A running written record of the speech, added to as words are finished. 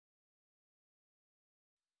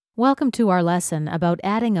Welcome to our lesson about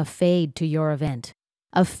adding a fade to your event.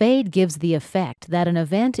 A fade gives the effect that an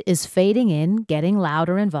event is fading in, getting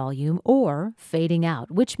louder in volume, or fading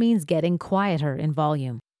out, which means getting quieter in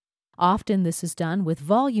volume. Often this is done with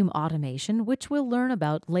volume automation, which we'll learn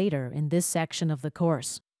about later in this section of the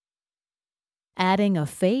course. Adding a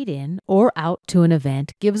fade in or out to an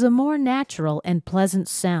event gives a more natural and pleasant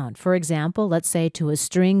sound. For example, let's say to a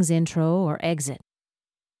strings intro or exit.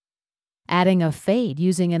 Adding a fade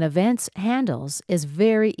using an event's handles is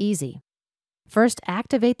very easy. First,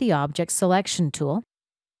 activate the Object Selection tool.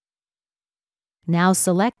 Now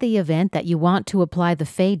select the event that you want to apply the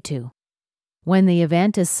fade to. When the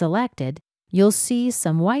event is selected, you'll see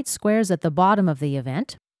some white squares at the bottom of the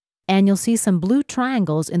event, and you'll see some blue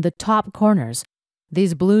triangles in the top corners.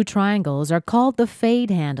 These blue triangles are called the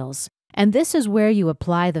fade handles, and this is where you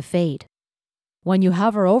apply the fade. When you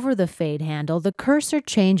hover over the fade handle, the cursor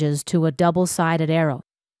changes to a double-sided arrow.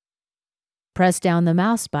 Press down the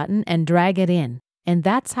mouse button and drag it in, and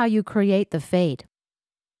that's how you create the fade.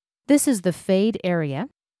 This is the fade area.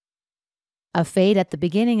 A fade at the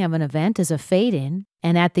beginning of an event is a fade in,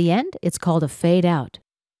 and at the end, it's called a fade out.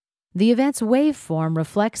 The event's waveform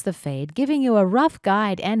reflects the fade, giving you a rough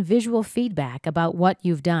guide and visual feedback about what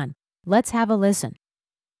you've done. Let's have a listen.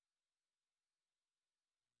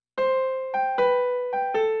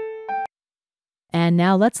 And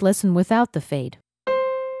now let's listen without the fade.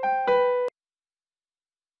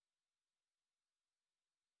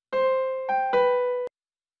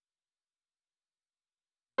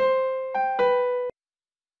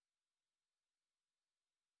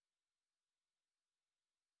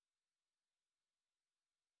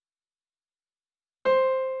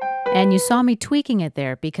 And you saw me tweaking it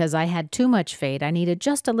there because I had too much fade. I needed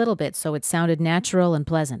just a little bit so it sounded natural and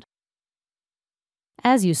pleasant.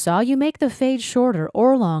 As you saw, you make the fade shorter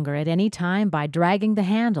or longer at any time by dragging the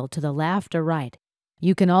handle to the left or right.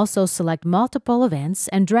 You can also select multiple events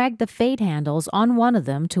and drag the fade handles on one of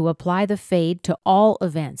them to apply the fade to all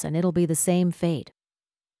events, and it'll be the same fade.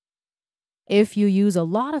 If you use a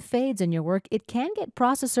lot of fades in your work, it can get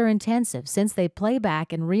processor intensive since they play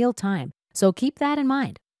back in real time, so keep that in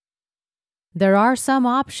mind. There are some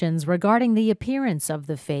options regarding the appearance of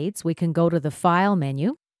the fades. We can go to the File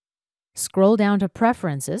menu, scroll down to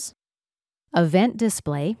Preferences, Event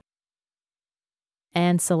Display,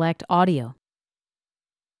 and select Audio.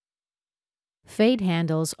 Fade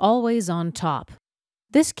handles always on top.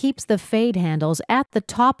 This keeps the fade handles at the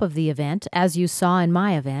top of the event, as you saw in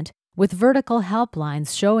my event, with vertical help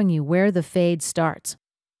lines showing you where the fade starts.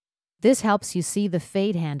 This helps you see the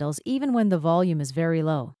fade handles even when the volume is very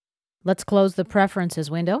low. Let's close the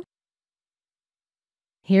Preferences window.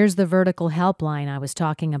 Here's the vertical help line I was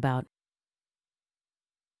talking about.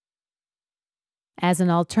 As an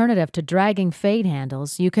alternative to dragging fade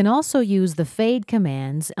handles, you can also use the fade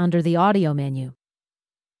commands under the Audio menu.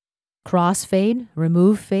 Crossfade,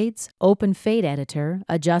 remove fades, open fade editor,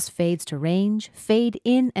 adjust fades to range, fade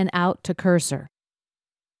in and out to cursor.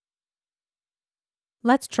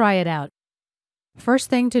 Let's try it out. First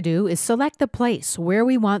thing to do is select the place where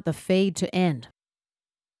we want the fade to end.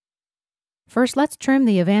 First, let's trim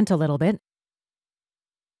the event a little bit.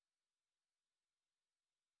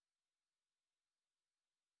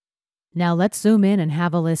 Now let's zoom in and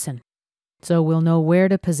have a listen, so we'll know where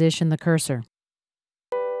to position the cursor.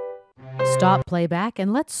 Stop playback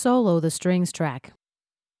and let's solo the strings track.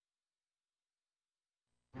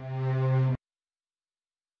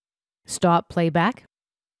 Stop playback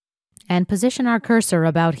and position our cursor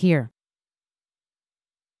about here.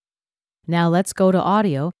 Now let's go to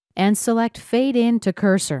Audio and select Fade In to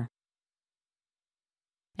Cursor.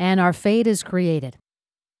 And our fade is created.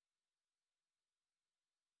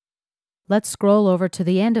 Let's scroll over to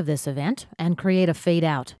the end of this event and create a fade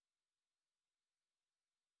out.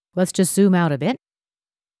 Let's just zoom out a bit.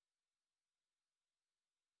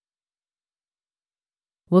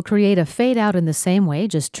 We'll create a fade out in the same way,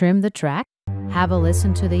 just trim the track, have a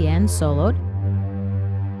listen to the end soloed.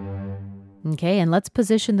 Okay, and let's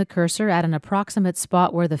position the cursor at an approximate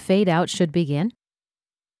spot where the fade out should begin.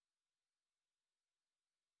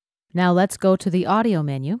 Now let's go to the Audio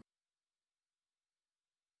menu.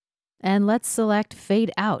 And let's select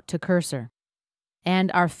Fade Out to Cursor. And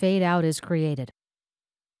our fade out is created.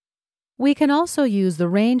 We can also use the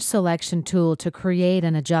Range Selection tool to create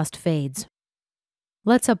and adjust fades.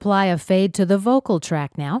 Let's apply a fade to the vocal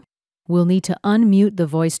track now. We'll need to unmute the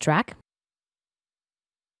voice track.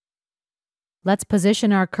 Let's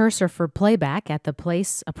position our cursor for playback at the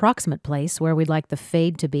approximate place where we'd like the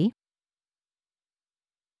fade to be.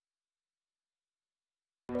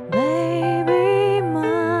 Baby,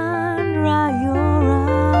 mind your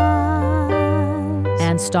eyes.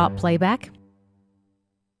 stop playback.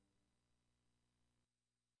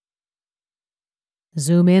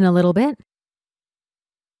 Zoom in a little bit.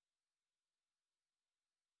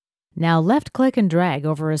 Now left-click and drag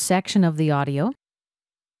over a section of the audio.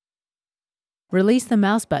 Release the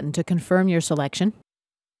mouse button to confirm your selection.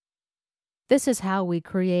 This is how we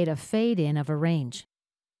create a fade-in of a range.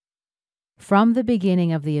 From the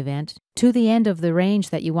beginning of the event to the end of the range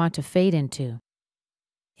that you want to fade into.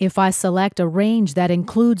 If I select a range that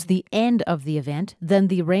includes the end of the event, then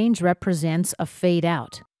the range represents a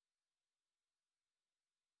fade-out.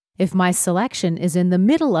 If my selection is in the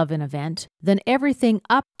middle of an event, then everything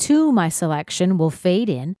up to my selection will fade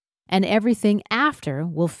in, and everything after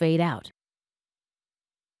will fade out.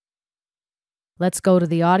 Let's go to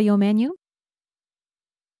the audio menu.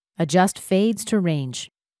 Adjust fades to range.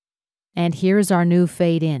 And here's our new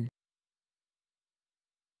fade in.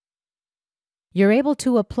 You're able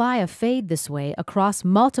to apply a fade this way across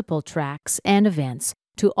multiple tracks and events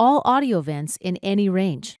to all audio events in any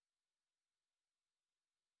range.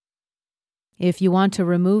 If you want to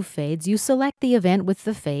remove fades, you select the event with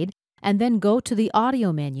the fade and then go to the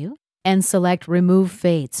audio menu and select Remove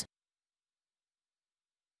Fades.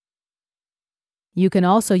 You can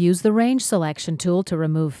also use the range selection tool to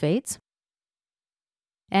remove fades.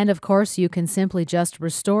 And of course, you can simply just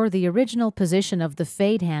restore the original position of the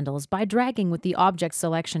fade handles by dragging with the Object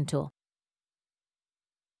Selection tool.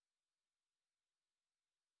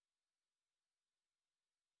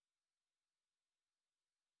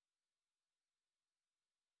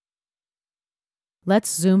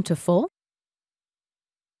 Let's zoom to full.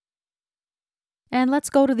 And let's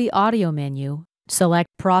go to the audio menu, select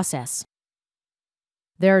Process.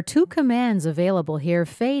 There are two commands available here,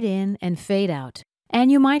 fade in and fade out. And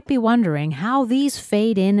you might be wondering how these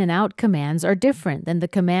fade in and out commands are different than the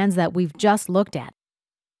commands that we've just looked at.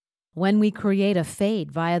 When we create a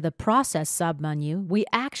fade via the Process submenu, we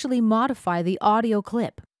actually modify the audio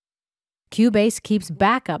clip. Cubase keeps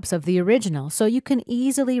backups of the original, so you can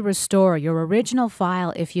easily restore your original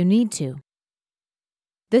file if you need to.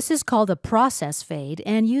 This is called a process fade,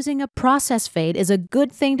 and using a process fade is a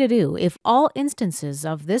good thing to do if all instances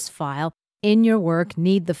of this file in your work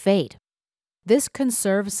need the fade. This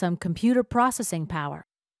conserves some computer processing power.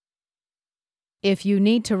 If you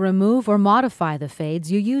need to remove or modify the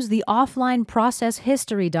fades, you use the Offline Process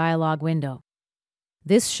History dialog window.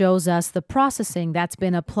 This shows us the processing that's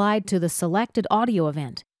been applied to the selected audio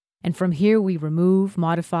event, and from here we remove,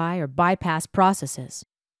 modify, or bypass processes.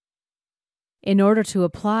 In order to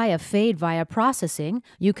apply a fade via processing,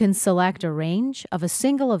 you can select a range of a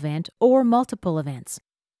single event or multiple events.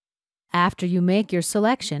 After you make your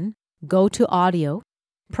selection, go to Audio,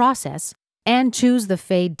 Process, and choose the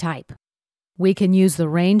fade type. We can use the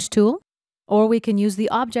Range tool, or we can use the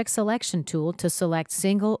Object Selection tool to select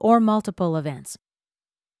single or multiple events.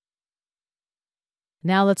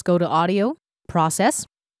 Now let's go to Audio, Process,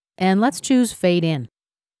 and let's choose Fade In.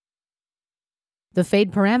 The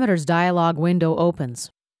Fade Parameters dialog window opens.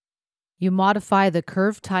 You modify the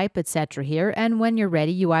curve type, etc. here, and when you're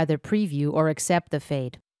ready, you either preview or accept the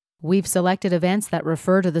fade. We've selected events that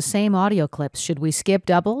refer to the same audio clips should we skip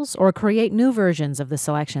doubles or create new versions of the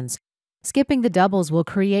selections. Skipping the doubles will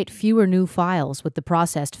create fewer new files with the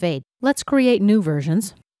processed fade. Let's create new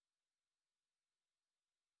versions.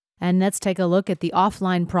 And let's take a look at the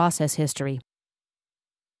offline process history.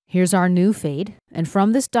 Here's our new fade, and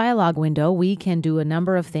from this dialog window we can do a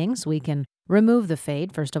number of things. We can remove the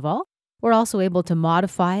fade, first of all. We're also able to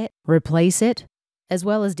modify it, replace it, as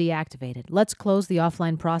well as deactivate it. Let's close the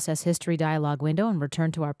Offline Process History dialog window and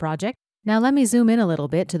return to our project. Now let me zoom in a little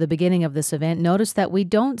bit to the beginning of this event. Notice that we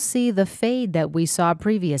don't see the fade that we saw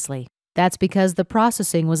previously. That's because the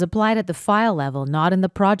processing was applied at the file level, not in the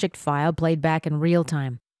project file played back in real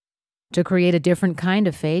time. To create a different kind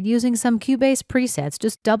of fade using some Cubase presets,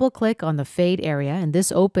 just double-click on the fade area, and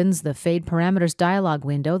this opens the Fade Parameters dialog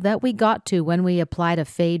window that we got to when we applied a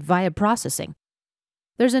fade via processing.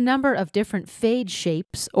 There's a number of different fade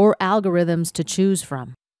shapes or algorithms to choose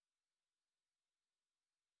from.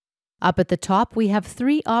 Up at the top, we have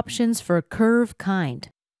 3 options for curve kind.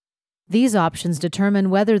 These options determine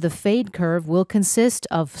whether the fade curve will consist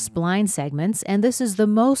of spline segments, and this is the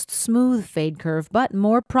most smooth fade curve but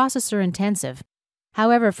more processor intensive.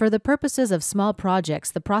 However, for the purposes of small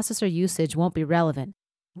projects, the processor usage won't be relevant.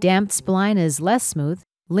 Damped spline is less smooth.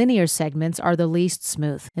 Linear segments are the least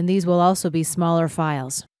smooth, and these will also be smaller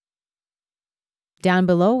files. Down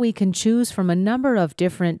below, we can choose from a number of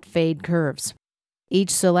different fade curves.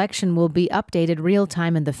 Each selection will be updated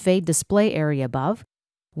real-time in the fade display area above.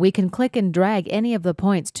 We can click and drag any of the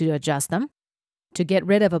points to adjust them. To get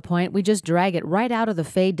rid of a point, we just drag it right out of the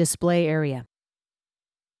fade display area.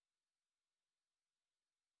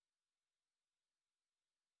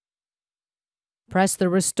 Press the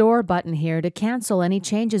Restore button here to cancel any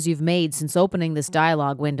changes you've made since opening this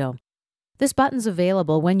dialog window. This button's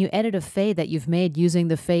available when you edit a fade that you've made using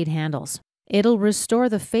the fade handles. It'll restore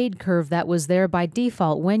the fade curve that was there by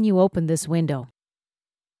default when you open this window.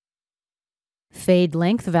 Fade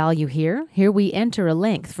length value here. Here we enter a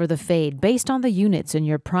length for the fade based on the units in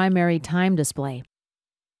your primary time display.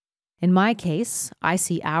 In my case, I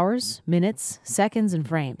see hours, minutes, seconds, and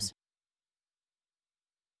frames.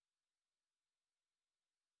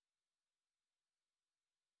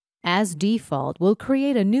 As default, we'll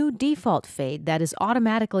create a new default fade that is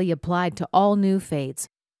automatically applied to all new fades.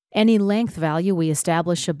 Any length value we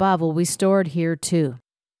establish above will be stored here too.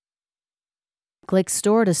 Click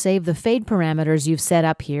Store to save the fade parameters you've set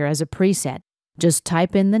up here as a preset. Just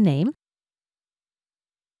type in the name,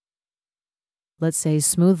 let's say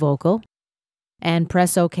Smooth Vocal, and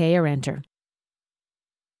press OK or Enter.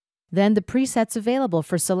 Then the preset's available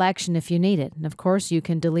for selection if you need it. And of course, you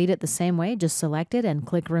can delete it the same way, just select it and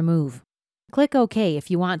click Remove. Click OK if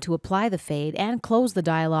you want to apply the fade and close the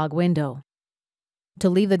dialog window. To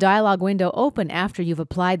leave the dialog window open after you've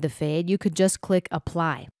applied the fade, you could just click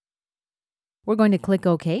Apply. We're going to click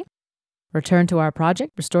OK, return to our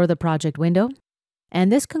project, restore the project window,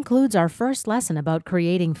 and this concludes our first lesson about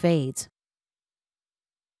creating fades.